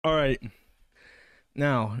All right,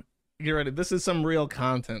 now get ready. This is some real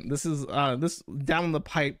content. This is this down the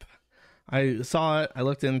pipe. I saw it. I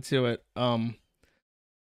looked into it.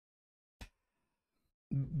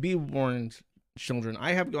 Be warned, children.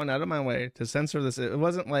 I have gone out of my way to censor this. It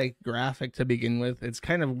wasn't like graphic to begin with.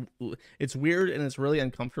 It's weird and it's really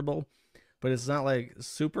uncomfortable, but it's not like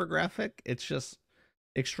super graphic. It's just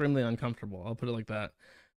extremely uncomfortable. I'll put it like that.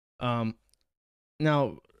 Um,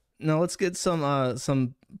 now now let's get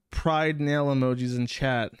some pride nail emojis in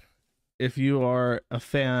chat if you are a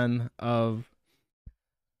fan of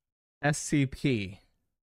SCP.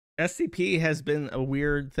 SCP has been a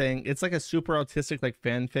weird thing. It's like a super autistic like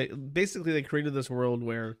fanfic. Basically, they created this world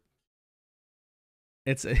where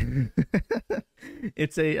it's a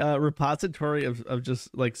it's a repository of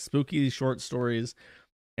just like spooky short stories,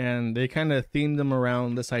 and they kind of themed them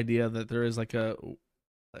around this idea that there is like a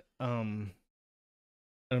um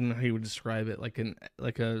I don't know how you would describe it, like a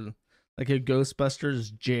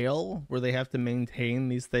Ghostbusters jail where they have to maintain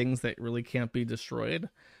these things that really can't be destroyed.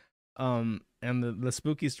 And the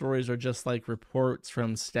spooky stories are just like reports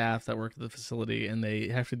from staff that work at the facility, and they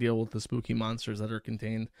have to deal with the spooky monsters that are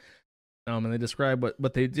contained. And they describe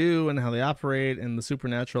what they do and how they operate and the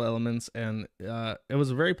supernatural elements. And it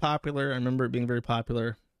was very popular. I remember it being very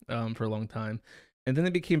popular for a long time. And then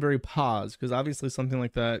it became very paused because obviously something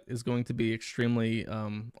like that is going to be extremely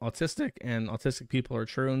autistic, and autistic people are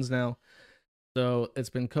troons now. So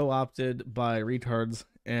it's been co opted by retards.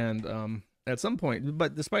 And at some point,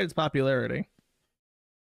 but despite its popularity,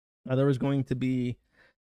 there was going to be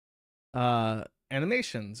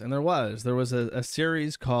animations, and there was a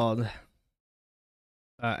series called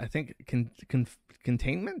I think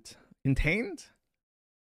containment contained.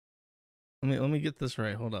 Let me get this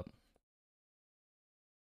right. Hold up.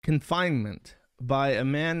 Confinement by a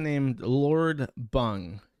man named Lord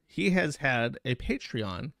Bung. He has had a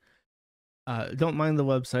Patreon. Don't mind the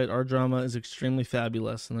website. Our drama is extremely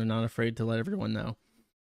fabulous, and they're not afraid to let everyone know.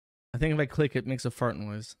 I think if I click, it makes a fart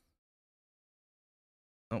noise.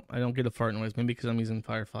 Oh, I don't get a fart noise. Maybe because I'm using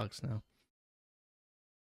Firefox now.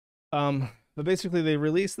 But basically, they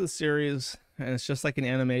released this series, and it's just like an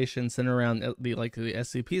animation centered around the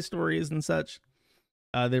SCP stories and such.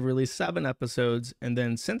 They've released 7 episodes, and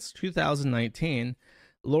then since 2019,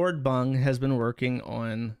 Lord Bung has been working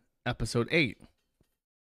on episode 8.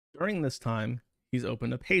 During this time, he's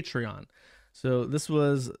opened a Patreon. So this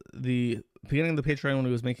was the beginning of the Patreon when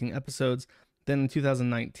he was making episodes. Then in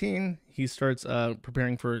 2019, he starts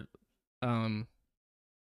preparing for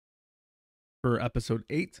episode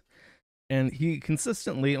 8, and he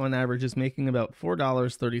consistently, on average, is making about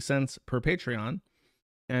 $4.30 per Patreon.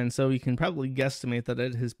 And so you can probably guesstimate that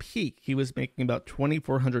at his peak, he was making about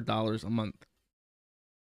 $2,400 a month.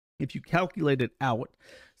 If you calculate it out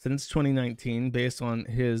since 2019, based on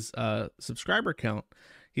his subscriber count,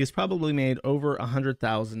 he's probably made over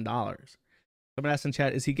 $100,000. Someone asked in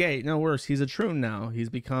chat, is he gay? No, worse, he's a troon now. He's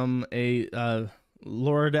become a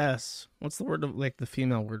lordess. What's the word, like the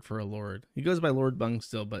female word for a lord? He goes by Lord Bung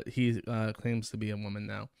still, but he claims to be a woman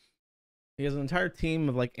now. He has an entire team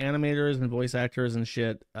of like animators and voice actors and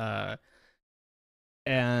shit.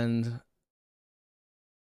 And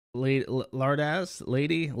Lady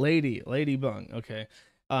Bung. Okay.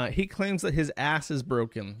 He claims that his ass is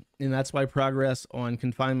broken, and that's why progress on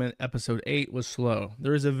Confinement episode 8 was slow.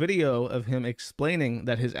 There is a video of him explaining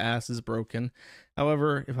that his ass is broken.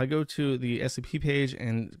 However, if I go to the SCP page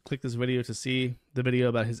and click this video to see the video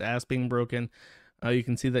about his ass being broken, you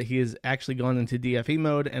can see that he has actually gone into DFE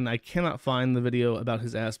mode, and I cannot find the video about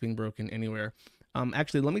his ass being broken anywhere.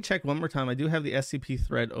 Actually, let me check one more time. I do have the SCP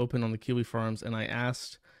thread open on the Kiwi Farms, and I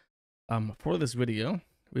asked for this video.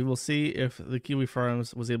 We will see if the Kiwi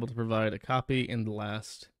Farms was able to provide a copy in the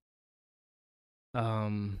last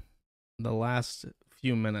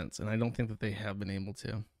few minutes, and I don't think that they have been able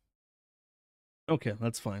to. Okay,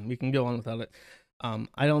 that's fine. We can go on without it.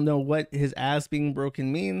 I don't know what his ass being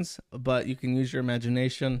broken means, but you can use your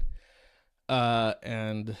imagination,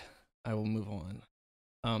 and I will move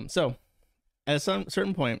on. So, at some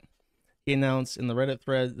certain point, he announced in the Reddit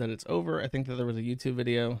thread that it's over. I think that there was a YouTube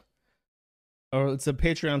video, or it's a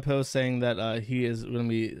Patreon post saying that he is going to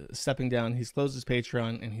be stepping down. He's closed his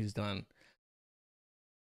Patreon and he's done.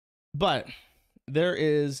 But there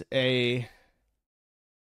is a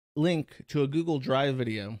link to a Google Drive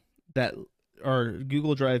video that, or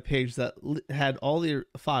Google Drive page that had all the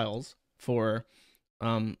files for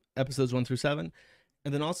episodes 1 through 7,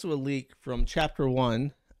 and then also a leak from chapter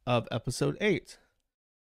 1 of episode 8.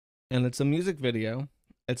 And it's a music video.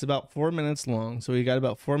 It's about 4 minutes long, so he got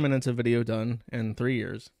about 4 minutes of video done in 3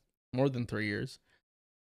 years, more than 3 years.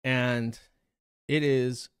 And It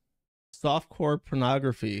is softcore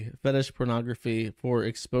pornography, fetish pornography for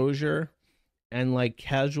exposure and like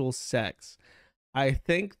casual sex. I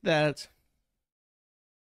think that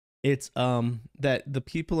it's that the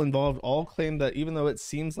people involved all claim that even though it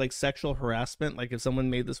seems like sexual harassment, like if someone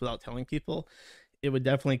made this without telling people, it would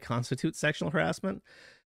definitely constitute sexual harassment.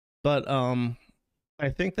 But I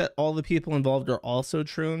think that all the people involved are also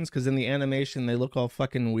troons because in the animation they look all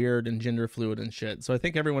fucking weird and gender fluid and shit. So I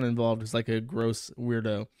think everyone involved is like a gross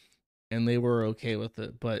weirdo, and they were okay with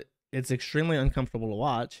it. But it's extremely uncomfortable to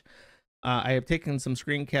watch. I have taken some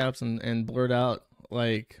screen caps and blurred out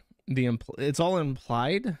like it's all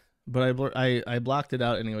implied, but I blocked it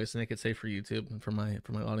out anyway to make it safe for YouTube and for my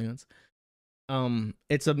audience.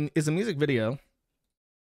 It's a music video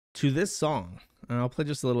to this song, and I'll play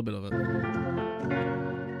just a little bit of it.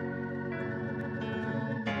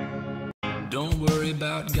 Don't worry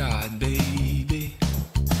about God, baby.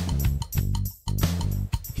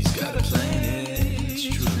 He's got a plan, it's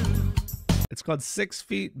true. It's called 6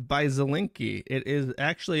 Feet by Zelinki. It is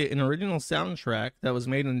actually an original soundtrack that was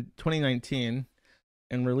made in 2019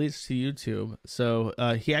 and released to YouTube. So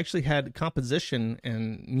he actually had composition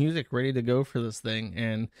and music ready to go for this thing,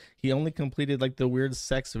 and he only completed like the weird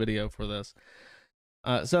sex video for this.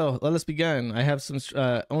 So let us begin. I have some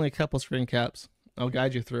only a couple screen caps. I'll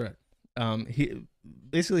guide you through it. He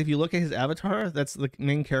basically, if you look at his avatar, that's the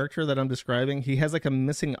main character that I'm describing. He has like a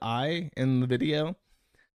missing eye in the video,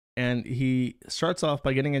 and he starts off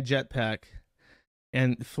by getting a jetpack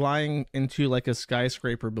and flying into like a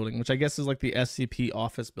skyscraper building, which I guess is like the SCP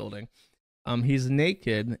office building. He's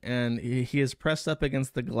naked and he is pressed up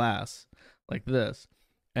against the glass like this,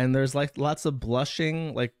 and there's like lots of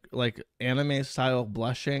blushing, like anime style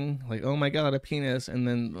blushing, like oh my god, a penis, and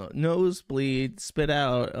then nosebleed, spit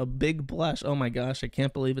out, a big blush, oh my gosh, I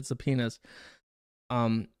can't believe it's a penis.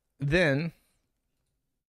 Then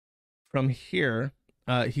from here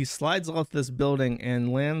he slides off this building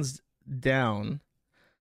and lands down,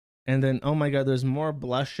 and then oh my god, there's more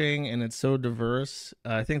blushing, and it's so diverse.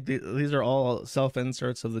 I think these are all self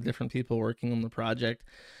inserts of the different people working on the project.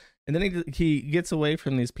 And then he gets away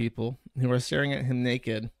from these people who are staring at him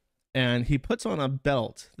naked, and he puts on a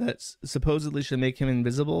belt that supposedly should make him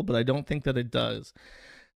invisible, but I don't think that it does.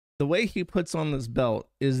 The way he puts on this belt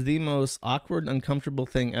is the most awkward, uncomfortable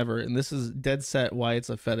thing ever, and this is dead set why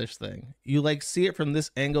it's a fetish thing. You like see it from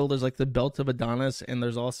this angle. There's like the belt of Adonis, and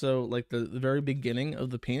there's also like the very beginning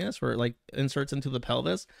of the penis where it like inserts into the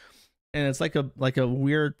pelvis, and it's like a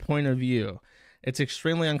weird point of view. It's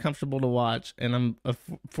extremely uncomfortable to watch, and I'm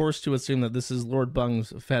forced to assume that this is Lord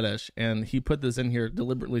Bung's fetish, and he put this in here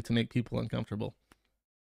deliberately to make people uncomfortable.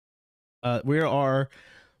 We are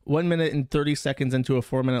 1 minute and 30 seconds into a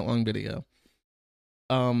 4-minute long video.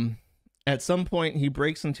 At some point, he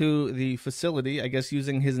breaks into the facility, I guess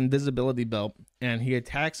using his invisibility belt, and he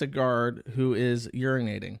attacks a guard who is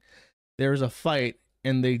urinating. There's a fight,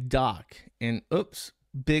 and they dock, and oops,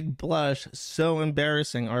 big blush, so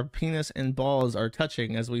embarrassing. Our penis and balls are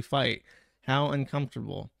touching as we fight. How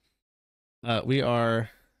uncomfortable. We are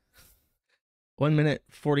 1 minute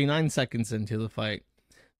 49 seconds into the fight.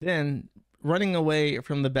 Then, running away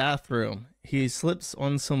from the bathroom, he slips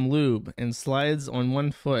on some lube and slides on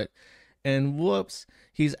one foot, and whoops,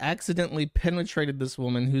 he's accidentally penetrated this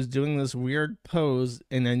woman who's doing this weird pose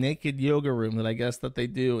in a naked yoga room that I guess that they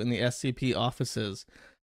do in the SCP offices.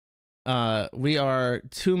 We are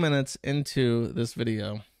 2 minutes into this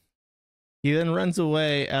video. He then runs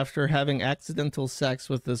away after having accidental sex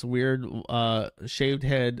with this weird shaved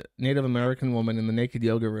head Native American woman in the naked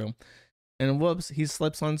yoga room, and whoops, he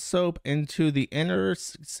slips on soap into the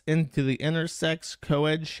intersex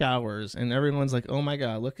co-ed showers, and everyone's like, oh my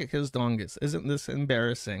god, look at his dongus, isn't this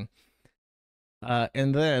embarrassing?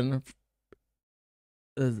 And then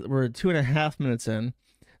we're 2.5 minutes in.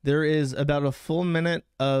 There is about a full minute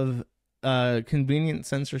of convenient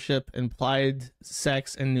censorship, implied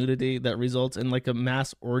sex and nudity that results in like a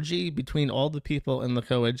mass orgy between all the people in the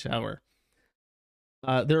co-ed shower.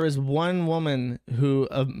 There is one woman who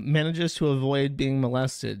manages to avoid being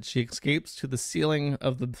molested. She escapes to the ceiling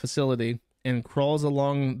of the facility and crawls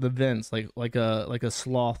along the vents like a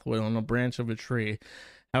sloth would on a branch of a tree.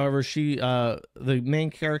 However, the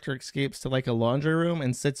main character escapes to like a laundry room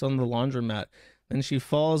and sits on the laundromat. Then she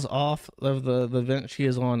falls off of the vent she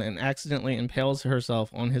is on and accidentally impales herself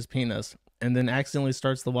on his penis, and then accidentally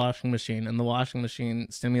starts the washing machine, and the washing machine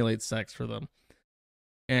stimulates sex for them.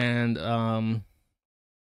 And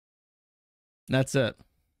that's it.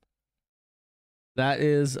 That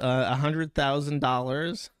is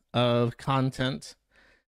 $100,000 of content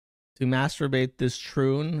to masturbate this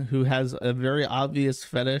troon who has a very obvious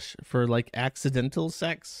fetish for like accidental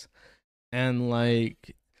sex and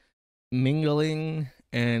like mingling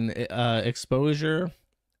and exposure.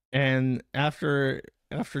 And after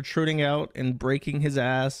trooning out and breaking his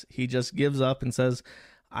ass, he just gives up and says,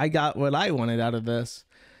 I got what I wanted out of this.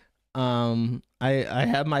 I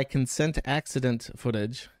have my consent accident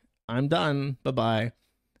footage. I'm done. Bye-bye.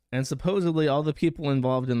 And supposedly all the people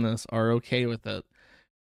involved in this are okay with it.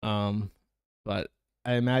 But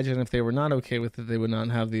I imagine if they were not okay with it, they would not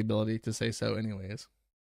have the ability to say so anyways.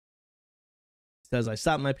 Says, I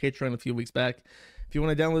stopped my Patreon a few weeks back. If you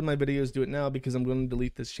want to download my videos, do it now because I'm going to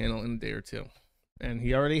delete this channel in a day or two. And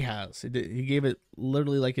he already has. He gave it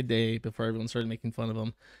literally like a day before everyone started making fun of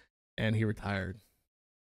him. And he retired.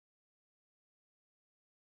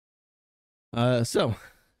 So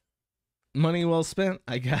money well spent,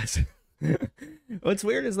 I guess. What's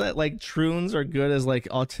weird is that like troons are good as like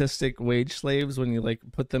autistic wage slaves when you like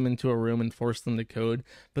put them into a room and force them to code.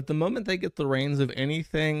 But the moment they get the reins of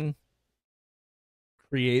anything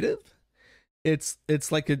creative, it's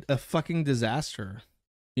like a fucking disaster.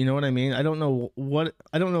 You know what I mean? I don't know what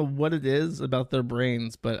it is about their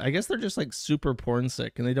brains, but I guess they're just like super porn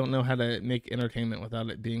sick and they don't know how to make entertainment without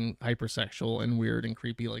it being hypersexual and weird and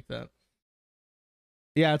creepy like that.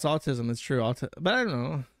 Yeah, it's autism. It's true. But I don't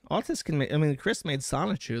know. Autists can make. I mean, Chris made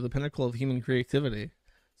Sonichu, the pinnacle of human creativity.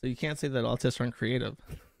 So you can't say that autists aren't creative.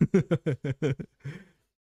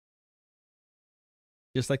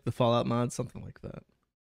 Just like the Fallout mod, something like that.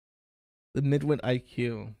 The midwit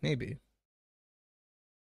IQ, maybe.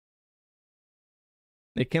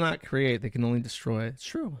 They cannot create. They can only destroy. It's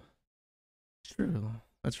true. It's true.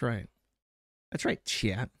 That's right. That's right,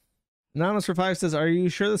 chat. Anonymous for 5 says, are you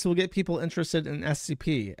sure this will get people interested in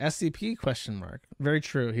SCP? SCP question mark. Very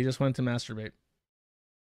true. He just went to masturbate.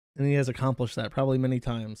 And he has accomplished that probably many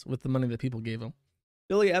times with the money that people gave him.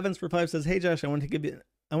 Billy Evans for 5 says, hey Josh, I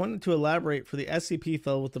wanted to elaborate for the SCP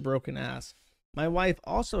fellow with the broken ass. My wife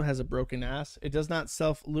also has a broken ass. It does not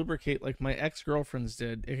self-lubricate like my ex-girlfriend's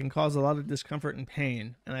did. It can cause a lot of discomfort and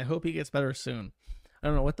pain, and I hope he gets better soon. I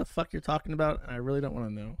don't know what the fuck you're talking about, and I really don't want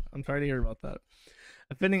to know. I'm sorry to hear about that.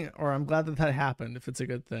 I'm glad that happened, if it's a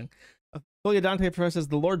good thing. Julia Dante Ferrer says,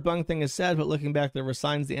 the Lord Bung thing is sad, but looking back, there were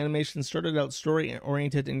signs the animation started out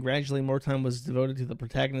story-oriented and gradually more time was devoted to the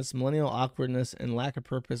protagonist's millennial awkwardness and lack of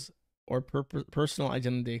purpose or personal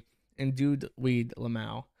identity. And dude, weed,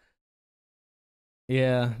 Lamau.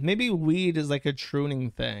 Yeah, maybe weed is like a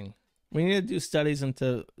trooning thing. We need to do studies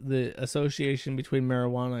into the association between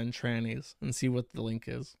marijuana and trannies and see what the link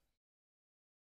is.